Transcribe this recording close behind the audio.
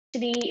to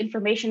the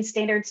Information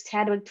Standards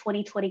TDWG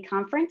 2020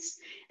 conference.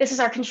 This is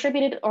our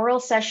contributed oral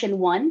session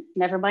 1.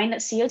 Never mind that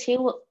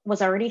CO2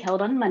 was already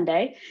held on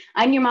Monday.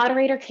 I'm your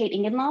moderator, Kate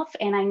Ingenloff,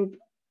 and I'm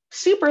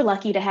super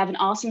lucky to have an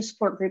awesome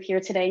support group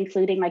here today,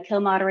 including my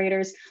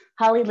co-moderators,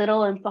 Holly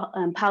Little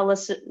and Paula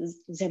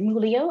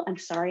Zermulio. I'm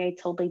sorry, I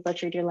totally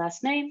butchered your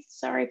last name.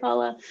 Sorry,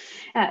 Paula.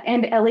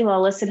 And Ellie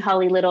Wallace and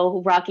Holly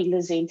Little rocking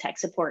the Zoom tech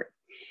support.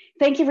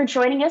 Thank you for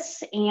joining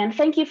us, and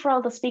thank you for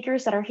all the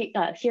speakers that are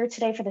here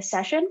today for the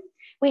session.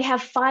 We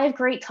have 5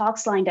 great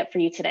talks lined up for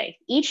you today.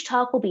 Each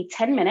talk will be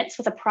 10 minutes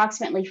with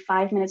approximately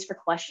 5 minutes for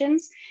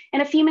questions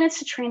and a few minutes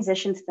to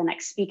transition to the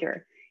next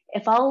speaker.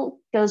 If all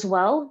goes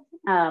well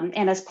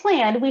and as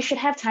planned, we should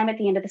have time at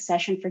the end of the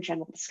session for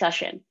general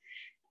discussion.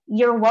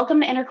 You're welcome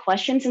to enter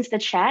questions into the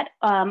chat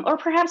or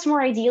perhaps more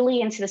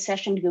ideally into the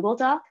session Google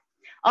Doc.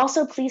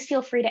 Also, please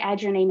feel free to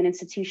add your name and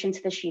institution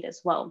to the sheet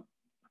as well.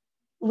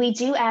 We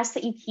do ask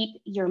that you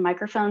keep your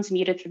microphones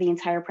muted through the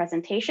entire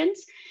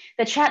presentations.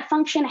 The chat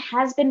function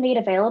has been made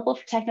available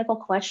for technical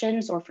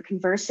questions or for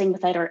conversing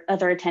with other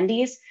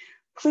attendees.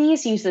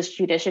 Please use this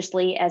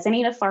judiciously, as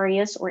any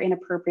nefarious or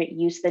inappropriate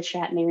use of the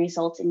chat may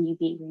result in you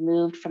being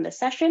removed from the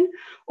session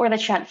or the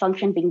chat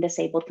function being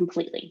disabled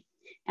completely.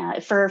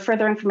 For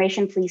further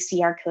information, please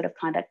see our code of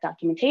conduct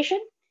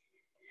documentation.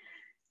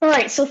 All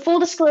right, so full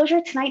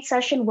disclosure, tonight's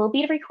session will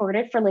be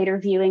recorded for later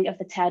viewing of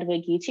the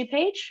TDWG YouTube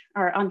page,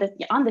 or on the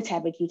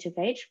TDWG YouTube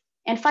page.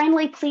 And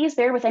finally, please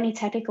bear with any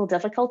technical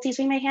difficulties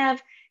we may have.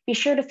 Be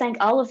sure to thank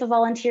all of the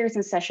volunteers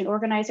and session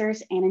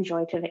organizers and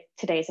enjoy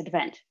today's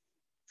event.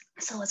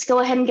 So let's go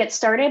ahead and get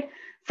started.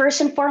 First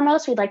and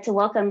foremost, we'd like to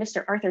welcome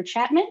Mr. Arthur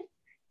Chapman.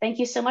 Thank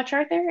you so much,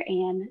 Arthur,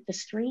 and the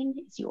screen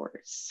is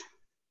yours.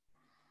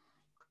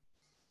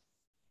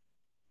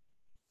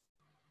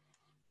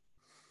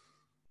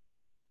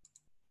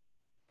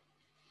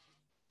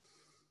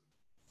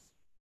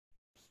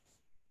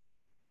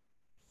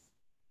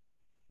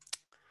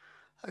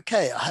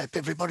 Okay, I hope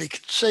everybody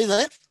can see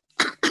that.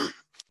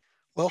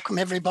 Welcome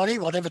everybody,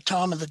 whatever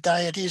time of the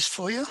day it is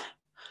for you.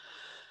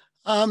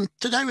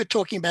 Today we're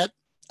talking about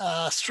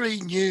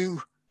 3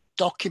 new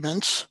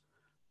documents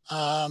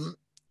on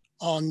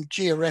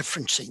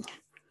georeferencing.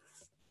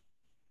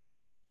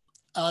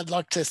 I'd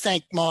like to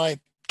thank my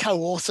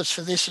co-authors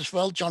for this as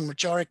well, John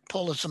Majoric,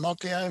 Paula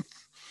Zamoglio,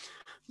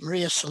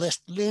 Maria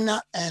Celeste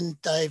Luna,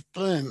 and Dave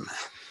Bloom.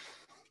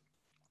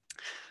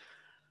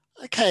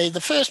 Okay, the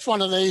first one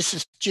of these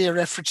is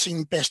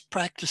georeferencing best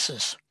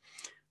practices.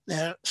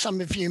 Now, some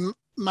of you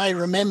may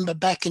remember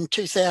back in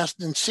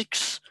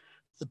 2006,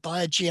 the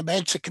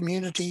biogeomancer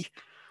community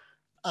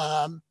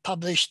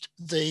published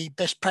the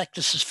best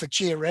practices for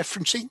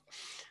georeferencing.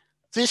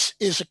 This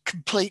is a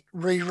complete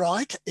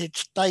rewrite.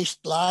 It's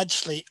based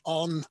largely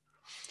on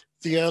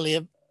the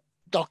earlier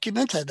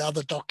document and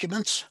other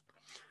documents.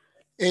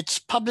 It's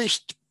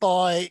published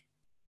by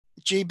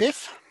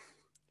GBIF.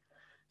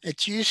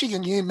 It's using a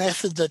new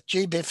method that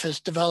GBIF has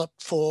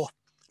developed for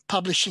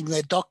publishing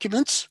their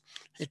documents.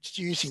 It's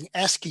using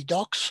ASCII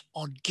docs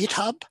on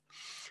GitHub,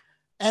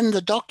 and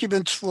the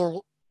documents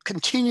will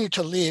continue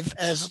to live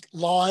as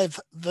live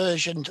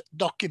versioned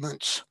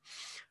documents.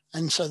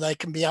 And so they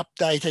can be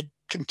updated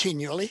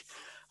continually.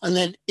 And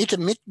then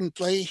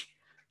intermittently,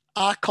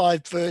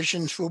 archived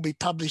versions will be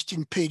published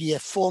in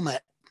PDF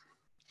format.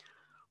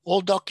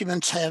 All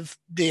documents have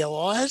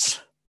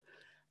DOIs,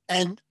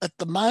 and at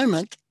the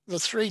moment, the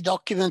 3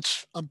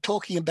 documents I'm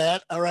talking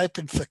about are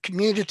open for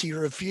community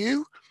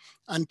review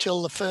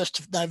until the 1st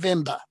of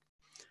November.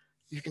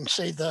 You can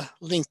see the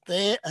link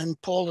there,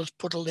 and Paul has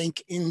put a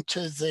link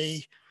into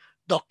the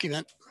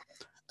document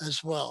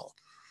as well,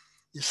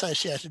 the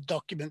associated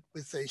document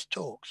with these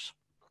talks.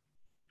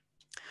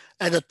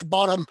 And at the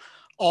bottom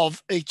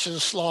of each of the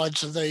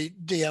slides are the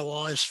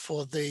DOIs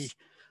for the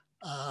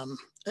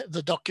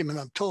document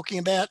I'm talking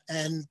about,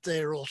 and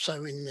they're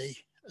also in the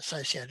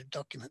associated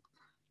document.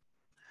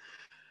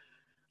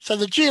 So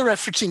the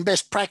georeferencing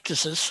best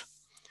practices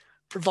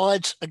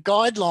provides a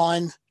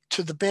guideline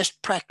to the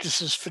best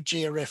practices for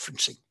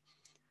georeferencing.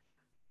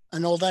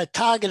 And although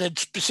targeted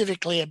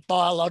specifically at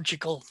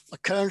biological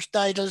occurrence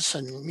data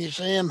and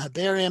museum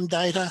herbarium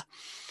data,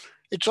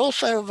 it's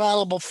also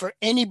available for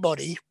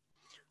anybody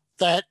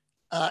that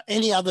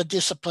any other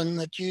discipline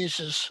that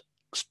uses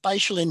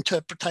spatial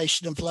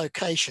interpretation of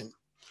location.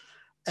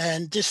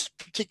 And this is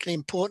particularly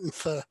important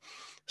for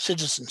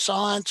citizen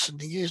science and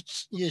the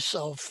use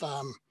of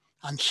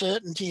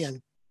uncertainty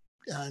and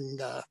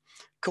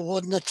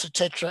coordinates,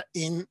 etc.,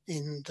 in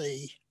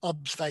the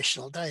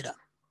observational data.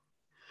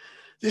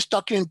 This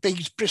document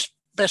brings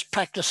best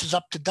practices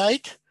up to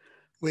date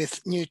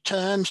with new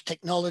terms,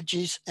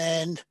 technologies,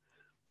 and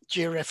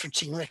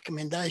georeferencing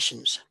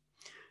recommendations.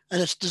 And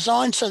it's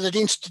designed so that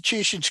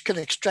institutions can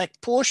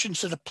extract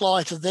portions that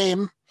apply to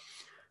them,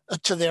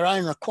 to their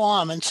own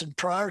requirements and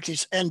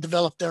priorities, and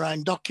develop their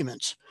own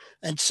documents.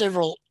 And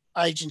several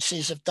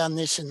agencies have done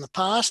this in the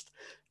past.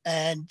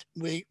 And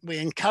we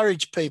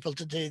encourage people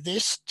to do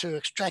this, to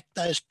extract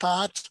those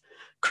parts,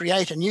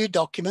 create a new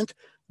document,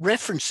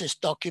 reference this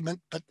document,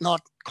 but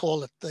not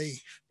call it the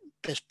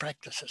best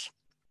practices.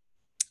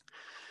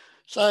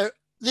 So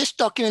this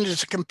document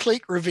is a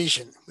complete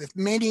revision with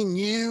many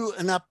new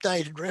and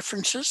updated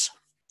references.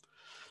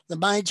 The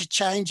major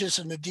changes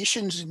and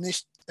additions in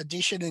this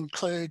edition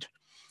include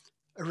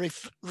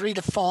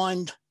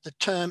redefined the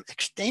term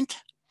extent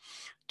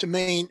to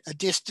mean a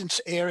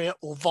distance, area,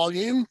 or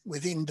volume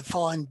within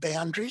defined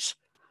boundaries,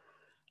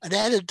 and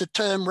added the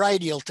term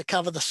radial to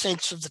cover the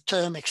sense of the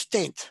term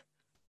extent,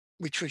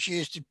 which was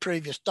used in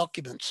previous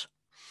documents.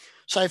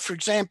 So for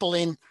example,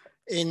 in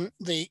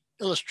the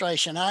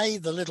illustration A,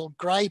 the little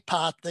grey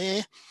part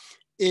there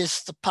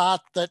is the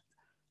part that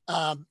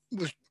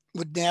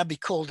would now be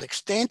called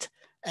extent,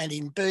 and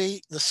in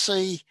B, the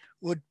C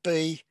would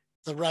be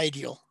the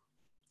radial,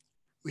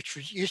 which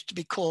used to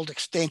be called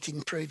extent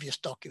in previous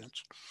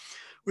documents.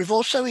 We've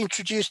also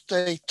introduced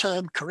the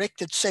term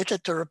corrected setter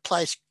to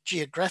replace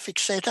geographic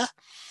setter.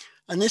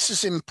 And this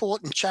is an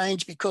important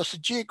change because the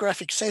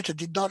geographic setter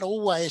did not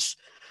always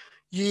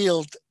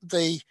yield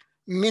the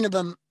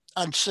minimum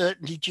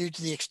uncertainty due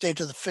to the extent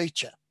of the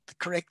feature. The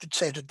corrected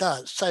setter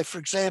does. So for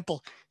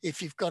example,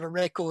 if you've got a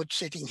record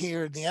sitting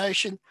here in the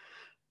ocean,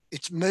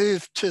 it's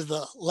moved to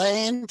the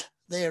land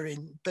there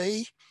in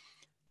B,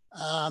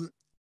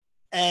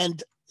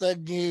 and the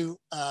new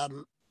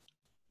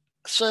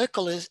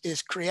circle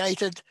is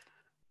created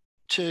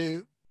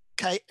to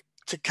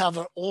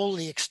cover all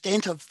the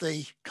extent of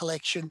the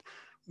collection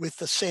with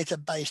the setter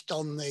based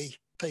on the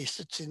piece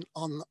that's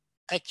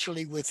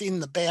actually within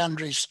the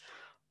boundaries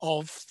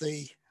of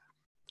the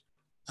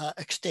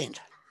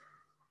extent.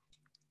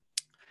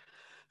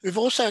 We've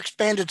also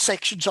expanded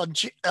sections on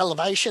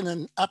elevation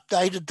and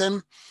updated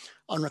them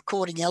on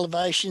recording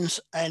elevations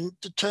and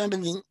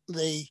determining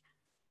the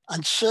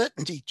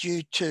uncertainty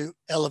due to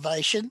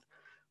elevation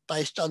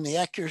based on the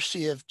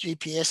accuracy of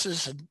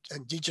GPSs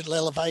and digital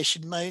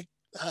elevation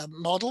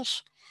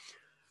models.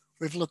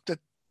 We've looked at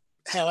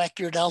how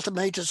accurate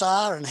altimeters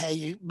are and how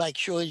you make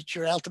sure that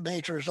your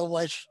altimeter is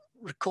always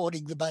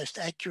recording the most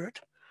accurate.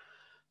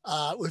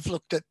 We've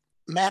looked at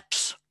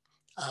maps,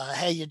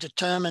 how you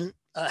determine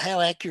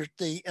how accurate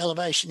the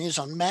elevation is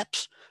on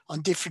maps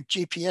on different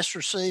GPS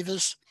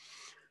receivers.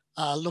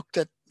 Looked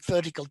at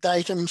vertical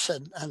datums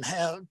and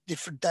how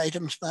different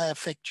datums may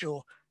affect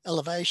your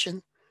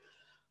elevation.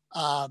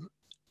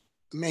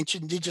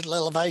 Mentioned digital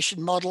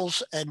elevation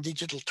models and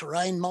digital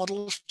terrain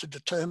models to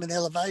determine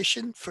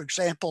elevation. For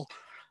example,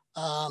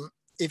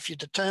 if you're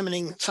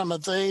determining some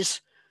of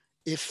these,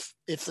 if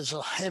there's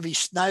a heavy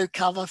snow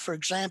cover, for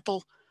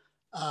example,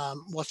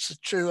 what's the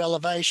true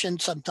elevation?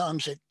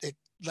 Sometimes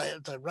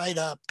the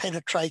radar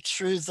penetrates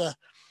through the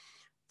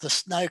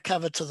snow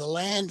cover to the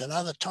land, and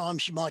other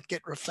times you might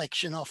get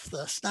reflection off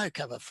the snow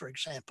cover, for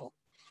example.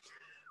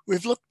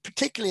 We've looked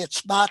particularly at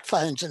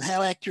smartphones and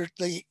how accurate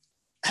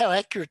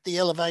the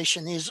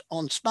elevation is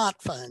on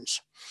smartphones.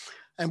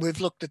 And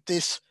we've looked at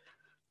this,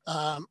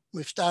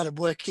 we've started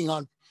working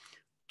on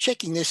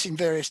checking this in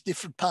various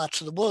different parts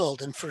of the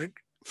world. And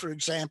for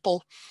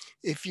example,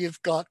 if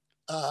you've got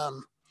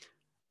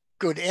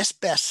good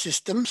SBAS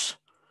systems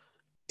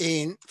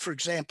in, for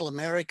example,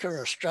 America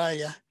or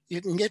Australia, you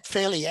can get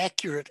fairly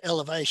accurate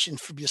elevation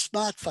from your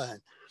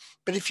smartphone.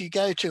 But if you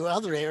go to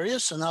other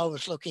areas, and I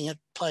was looking at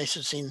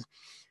places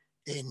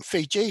in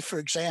Fiji, for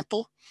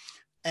example,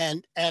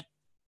 and at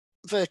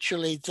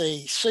virtually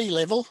the sea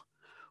level,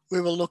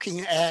 we were looking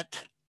at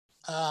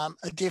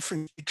a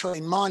difference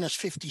between minus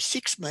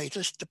 56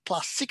 metres to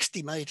plus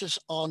 60 metres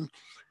on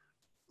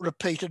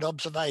repeated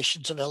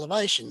observations of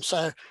elevation.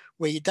 So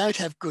where you don't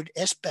have good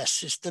SBAS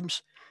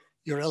systems,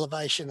 your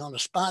elevation on a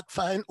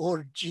smartphone or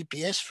a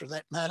GPS for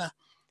that matter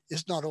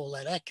is not all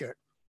that accurate.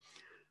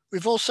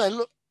 We've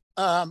also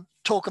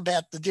talked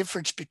about the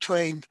difference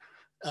between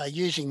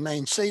using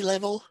mean sea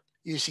level,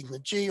 using the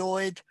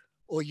geoid,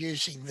 or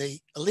using the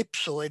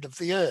ellipsoid of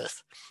the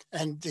Earth.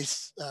 And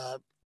this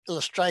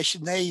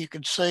illustration there, you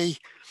can see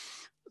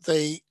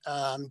the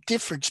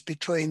difference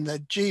between the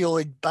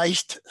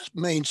geoid-based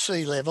mean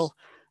sea level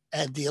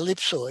and the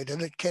ellipsoid,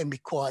 and it can be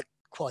quite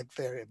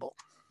variable.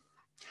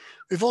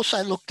 We've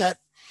also looked at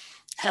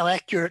how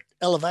accurate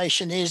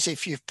elevation is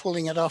if you're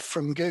pulling it off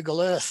from Google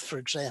Earth, for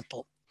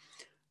example,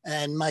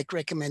 and make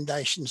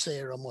recommendations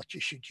there on what you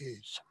should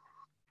use.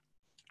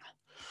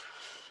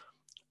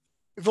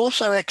 We've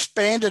also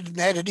expanded and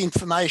added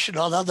information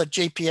on other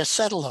GPS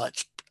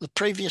satellites. The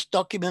previous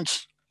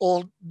documents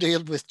all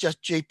deal with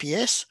just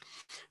GPS,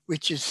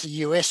 which is the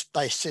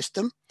US-based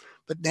system,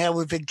 but now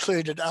we've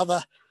included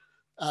other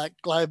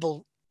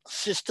global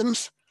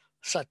systems,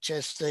 such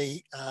as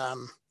the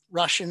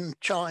Russian,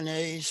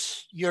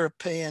 Chinese,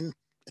 European,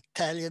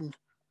 Italian,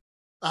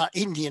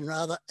 Indian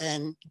rather,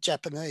 and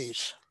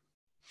Japanese.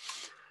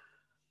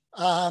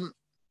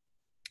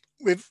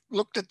 We've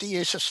looked at the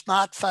use of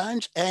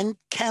smartphones and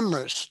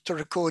cameras to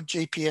record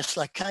GPS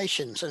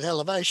locations and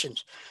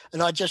elevations.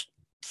 And I just,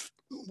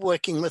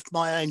 working with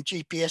my own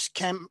GPS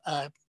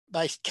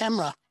based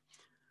camera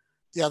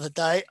the other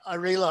day, I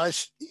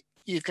realized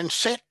you can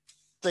set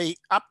the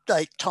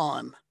update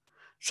time.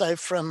 So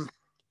from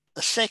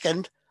a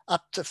second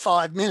up to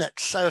 5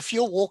 minutes. So if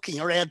you're walking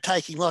around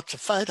taking lots of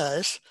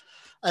photos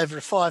over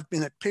a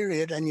 5-minute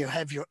period and you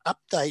have your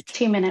update.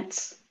 2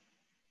 minutes.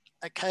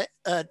 Okay.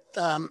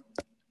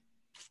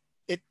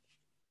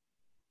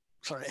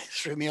 Sorry, it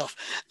threw me off.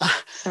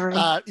 Sorry.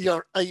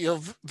 Your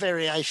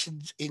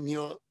variations in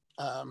your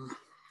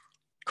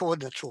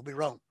coordinates will be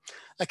wrong.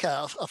 Okay,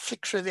 I'll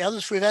flick through the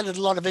others. We've added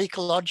a lot of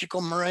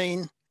ecological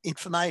marine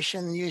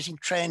information using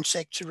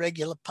transects,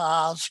 irregular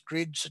paths,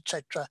 grids,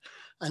 etc.,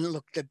 and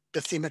looked at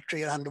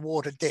bathymetry and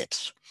underwater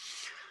depths.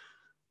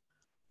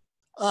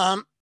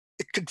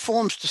 It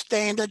conforms to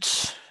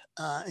standards,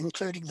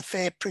 including the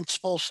FAIR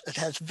principles. It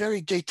has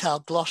very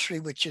detailed glossary,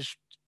 which is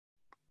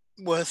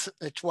worth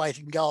its weight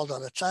in gold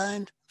on its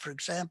own. For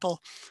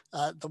example,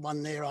 the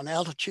one there on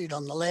altitude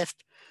on the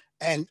left,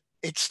 and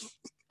it's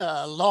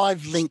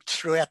live linked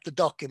throughout the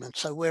document.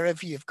 So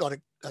wherever you've got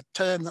a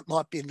term that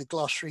might be in the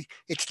glossary,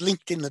 it's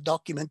linked in the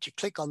document. You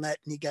click on that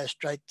and you go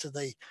straight to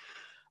the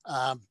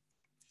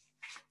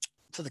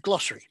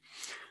glossary.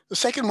 The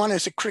second one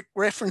is a quick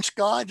reference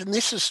guide, and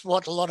this is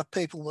what a lot of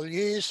people will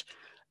use,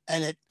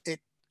 and it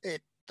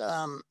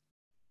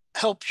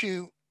helps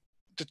you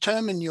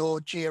determine your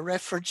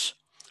georeference,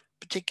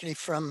 particularly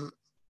from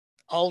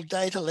old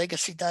data,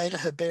 legacy data,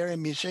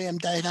 herbarium, museum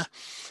data,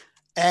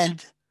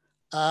 and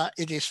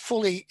it is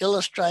fully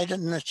illustrated,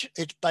 and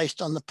it's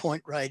based on the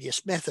point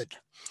radius method.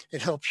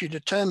 It helps you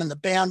determine the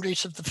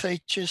boundaries of the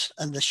features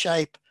and the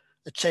shape,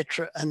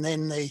 etc., and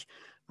then the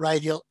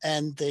radial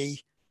and the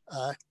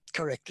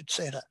corrected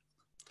center.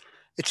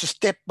 It's a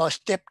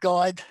step-by-step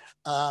guide,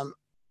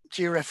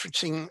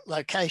 georeferencing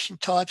location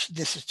types.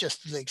 This is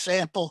just an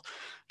example.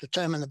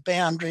 Determine the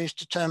boundaries,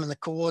 determine the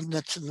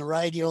coordinates and the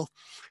radial,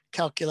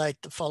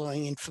 calculate the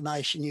following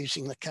information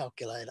using the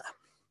calculator.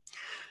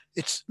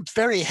 It's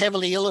very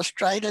heavily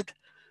illustrated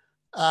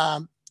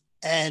and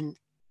it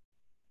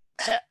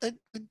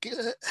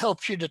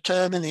helps you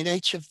determine in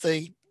each of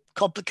the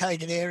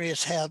complicated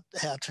areas how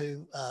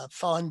to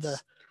find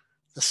the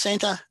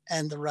center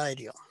and the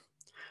radial.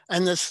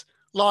 And there's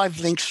live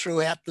links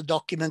throughout the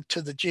document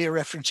to the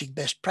georeferencing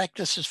best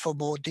practices for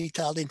more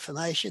detailed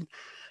information,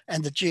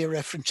 and the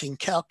georeferencing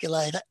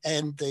calculator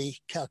and the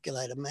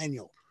calculator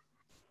manual.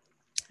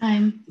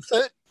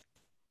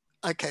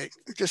 Okay,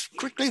 just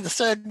quickly, the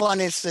third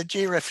one is the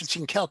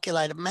georeferencing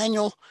calculator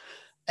manual,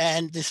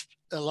 and this,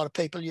 a lot of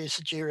people use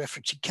the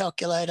georeferencing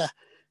calculator,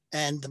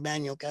 and the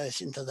manual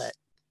goes into that.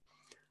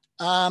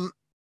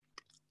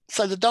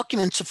 So the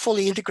documents are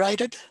fully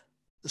integrated,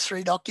 the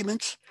 3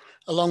 documents,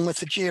 along with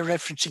the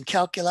georeferencing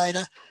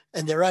calculator,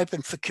 and they're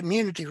open for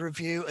community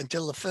review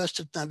until the 1st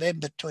of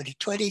November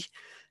 2020,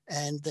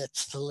 and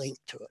that's the link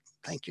to it.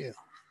 Thank you.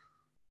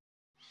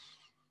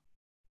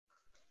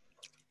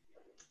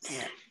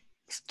 Yeah,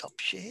 stop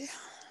share.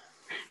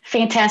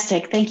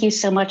 Fantastic. Thank you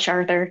so much,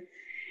 Arthur.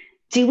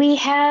 Do we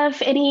have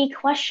any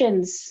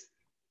questions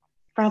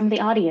from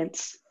the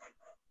audience?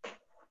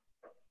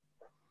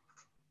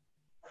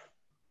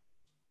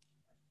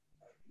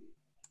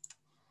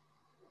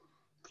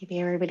 Maybe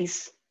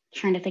everybody's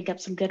trying to think up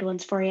some good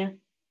ones for you.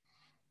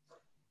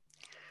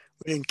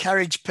 We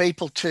encourage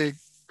people to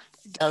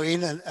go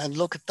in and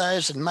look at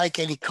those and make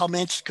any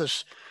comments,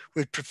 because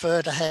we'd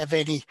prefer to have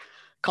any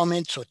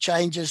comments or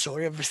changes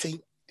or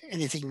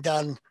anything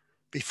done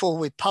before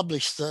we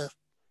publish the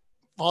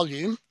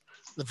volumes.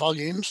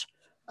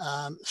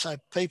 So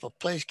people,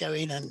 please go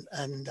in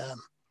and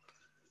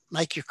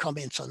make your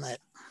comments on that.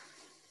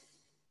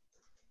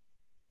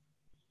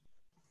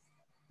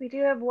 We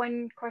do have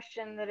one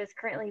question that is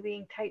currently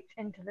being typed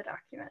into the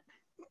document.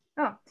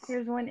 Oh,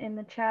 here's one in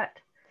the chat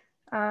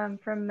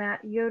from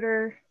Matt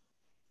Yoder.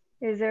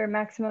 Is there a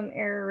maximum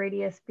error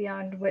radius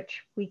beyond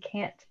which we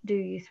can't do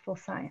useful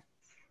science?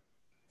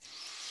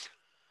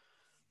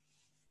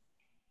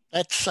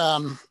 That's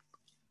a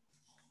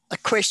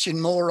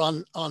question more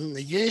on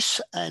the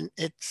use, and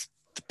it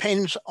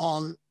depends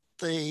on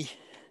the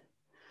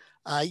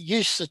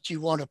use that you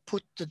want to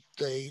put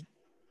the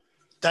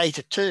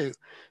data to.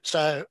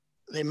 So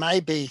there may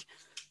be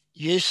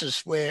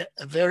uses where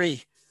a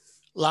very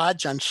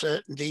large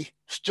uncertainty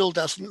still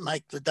doesn't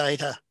make the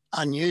data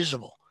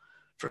unusable.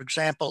 For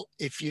example,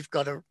 if you've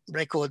got a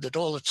record that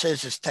all it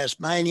says is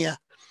Tasmania,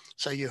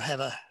 so you have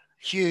a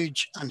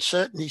huge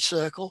uncertainty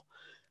circle,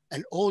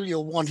 and all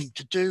you're wanting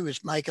to do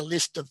is make a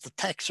list of the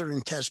taxa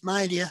in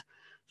Tasmania,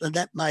 then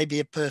that may be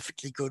a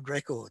perfectly good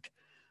record,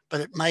 but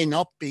it may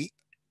not be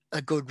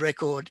a good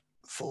record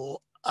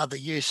for other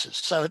uses.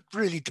 So it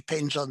really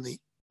depends on the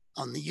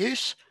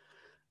use,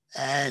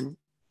 and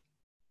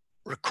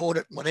record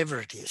it whatever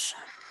it is.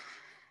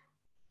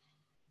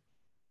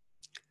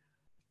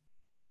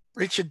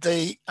 Richard,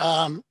 the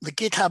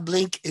GitHub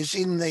link is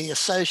in the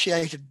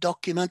associated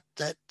document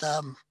that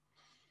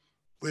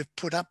we've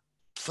put up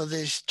for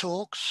these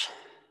talks,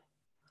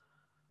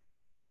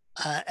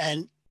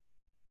 and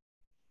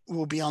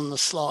will be on the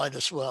slide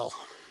as well.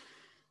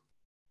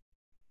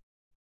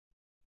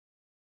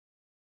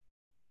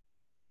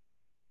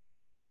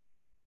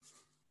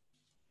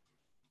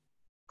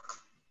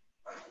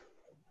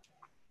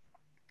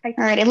 All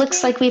right, it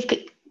looks like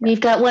we've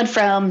got one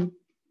from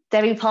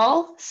Debbie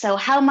Paul. So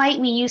how might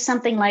we use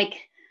something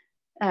like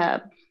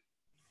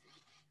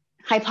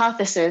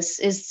hypothesis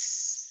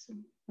is,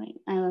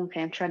 wait,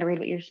 okay, I'm trying to read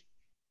what you're.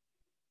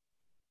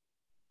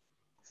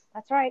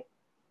 That's right.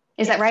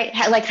 Is that right?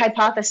 Like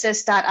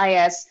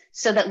hypothesis.is,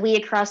 so that we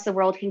across the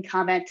world can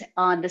comment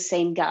on the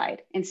same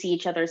guide and see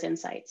each other's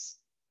insights.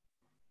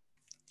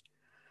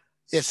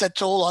 Yes,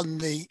 that's all on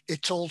the,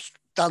 it's all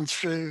done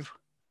through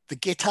the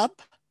GitHub.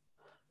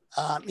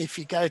 If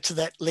you go to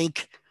that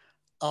link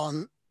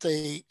on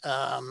the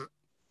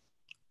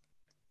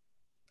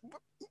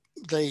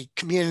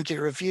community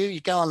review, you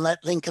go on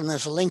that link and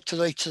there's a link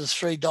to each of the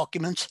 3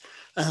 documents,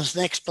 and there's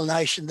an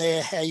explanation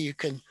there how you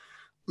can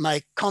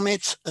make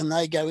comments, and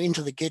they go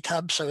into the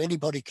GitHub so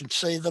anybody can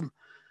see them,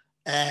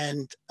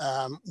 and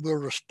we'll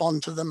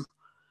respond to them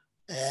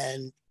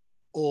and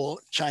or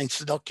change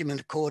the document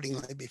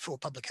accordingly before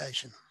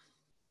publication.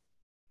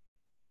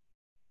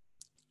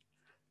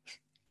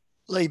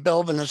 Lee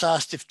Belvin has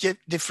asked if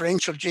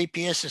differential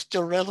GPS is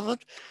still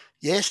relevant.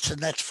 Yes, and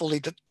that's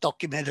fully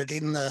documented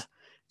in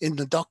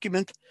the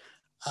document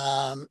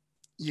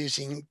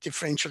using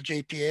differential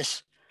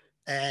GPS.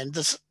 And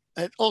this,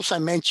 it also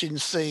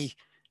mentions the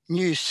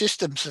new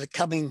systems that are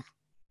coming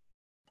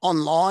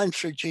online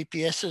through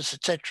GPSs,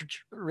 etc.,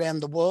 around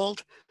the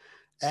world.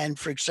 And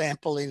for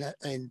example, in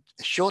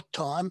a short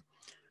time,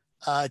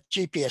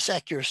 GPS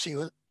accuracy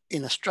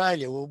in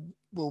Australia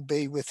will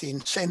be within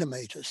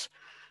centimetres.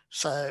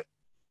 So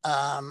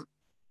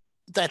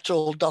that's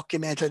all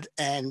documented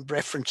and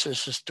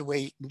references as to where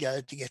you can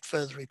go to get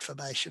further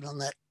information on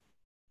that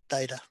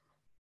data.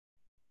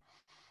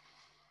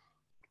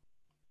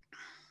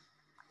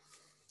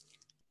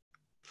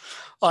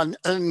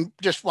 And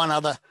just one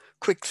other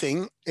quick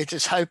thing, it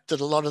is hoped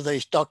that a lot of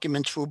these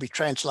documents will be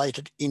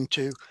translated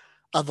into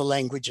other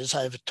languages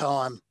over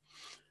time,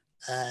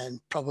 and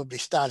probably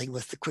starting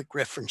with the quick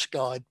reference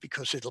guide,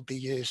 because it'll be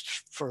used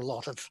for a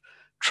lot of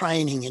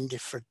training in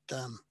different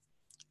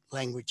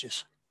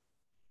languages.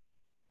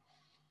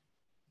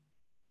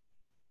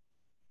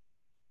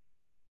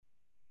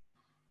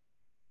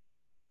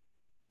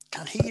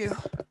 Can't hear you.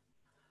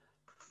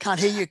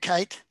 Can't hear you,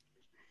 Kate.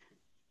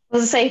 I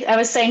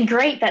was saying,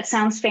 great. That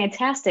sounds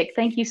fantastic.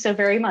 Thank you so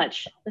very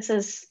much. This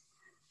is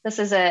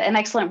an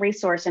excellent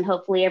resource, and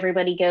hopefully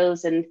everybody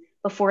goes and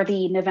before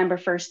the November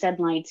 1st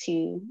deadline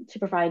to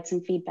provide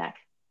some feedback.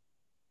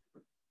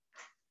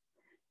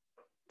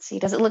 Let's see,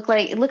 does it look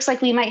like, it looks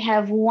like we might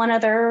have one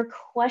other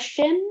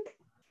question.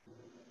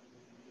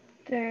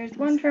 There's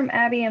one from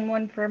Abby and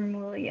one from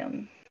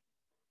William.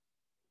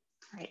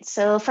 All right,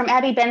 so from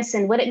Abby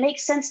Benson, would it make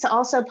sense to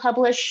also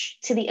publish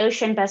to the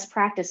Ocean Best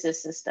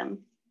Practices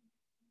system?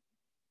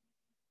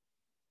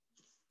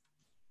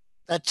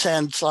 That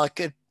sounds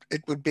like it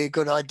would be a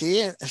good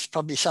idea. It's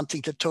probably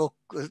something to talk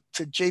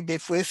to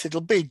GBIF with.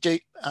 It'll be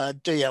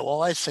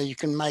DOI, so you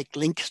can make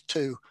links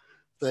to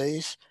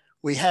these.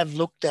 We have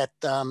looked at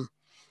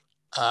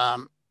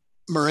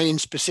marine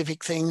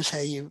specific things, how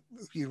you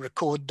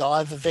record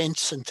dive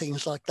events and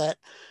things like that,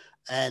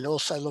 and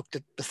also looked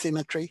at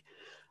bathymetry.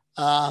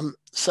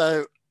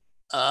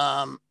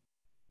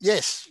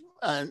 Yes,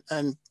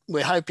 and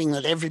we're hoping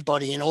that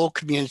everybody in all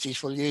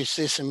communities will use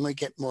this and we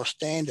get more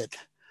standard.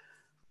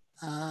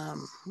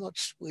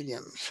 What's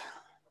Williams?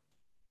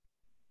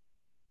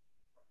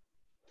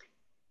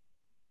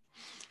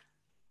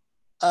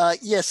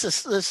 Yes,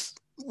 this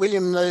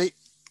William,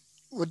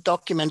 would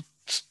documents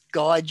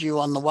guide you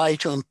on the way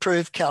to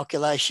improve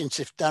calculations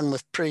if done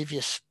with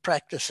previous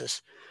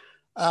practices?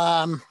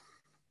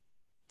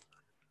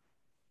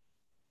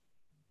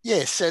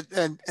 Yes,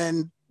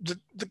 and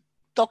the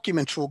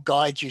documents will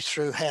guide you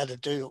through how to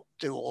do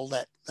all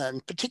that,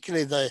 and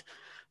particularly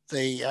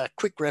the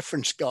quick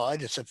reference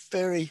guide is a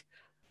very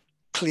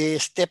clear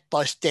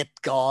step-by-step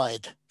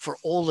guide for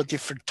all the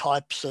different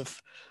types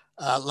of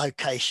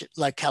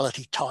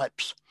locality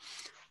types,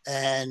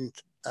 and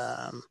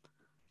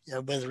you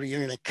know, whether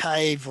you're in a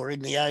cave or in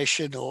the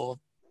ocean or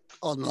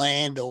on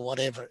land or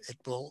whatever, it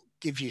will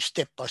give you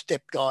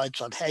step-by-step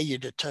guides on how you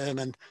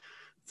determine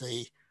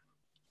the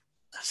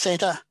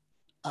centre,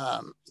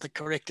 the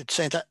corrected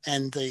centre,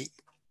 and the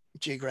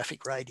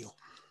geographic radial.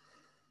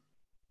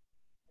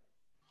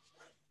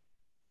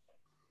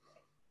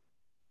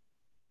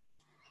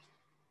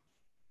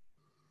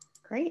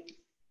 Great.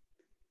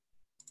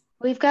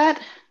 We've got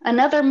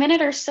another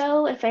minute or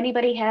so if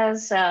anybody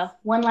has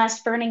one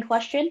last burning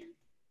question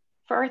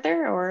for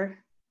Arthur, or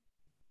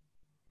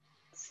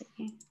let's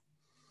see.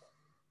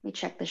 Let me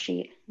check the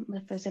sheet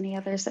if there's any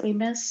others that we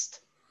missed.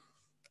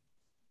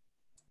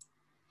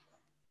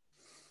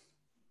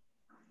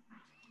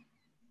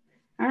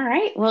 All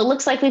right, well, it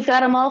looks like we've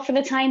got them all for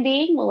the time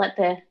being. We'll let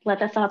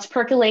the thoughts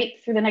percolate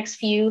through the next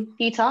few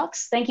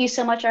talks. Thank you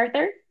so much,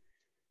 Arthur.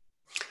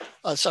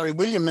 Oh, sorry,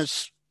 William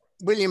has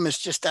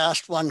just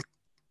asked one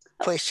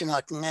question I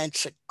can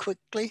answer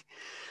quickly.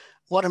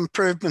 What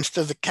improvements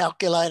does the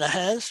calculator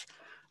has?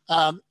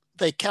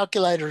 The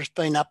calculator has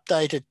been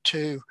updated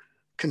to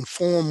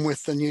conform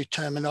with the new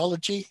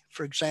terminology.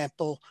 For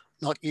example,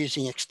 not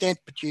using extent,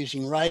 but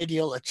using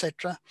radial,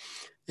 etc.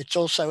 It's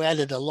also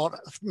added a lot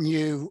of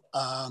new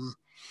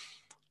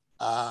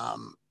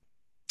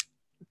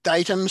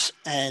datums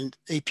and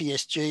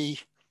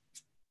EPSG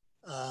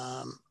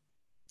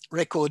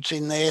records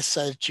in there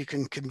so that you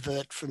can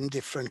convert from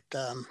different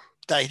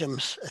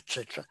datums,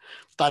 etc.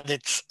 But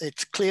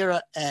it's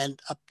clearer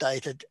and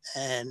updated,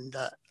 and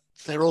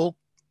they're all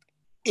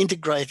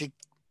integrated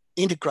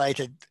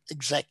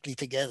exactly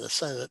together,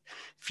 so that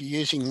if you're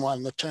using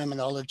one, the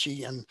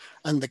terminology and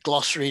the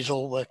glossaries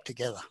all work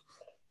together.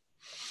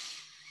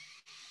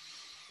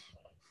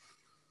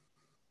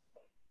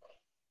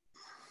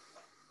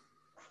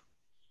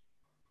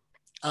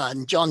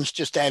 And John's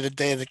just added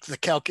there that the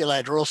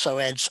calculator also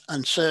adds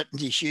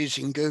uncertainties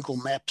using Google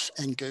Maps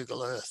and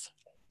Google Earth.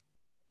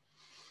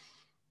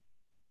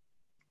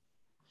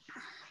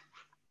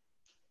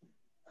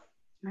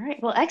 All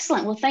right, well,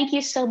 excellent. Well, thank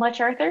you so much,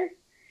 Arthur.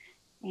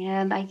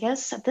 And I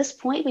guess at this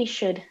point, we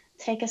should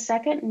take a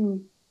second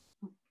and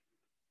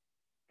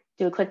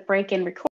do a quick break and record.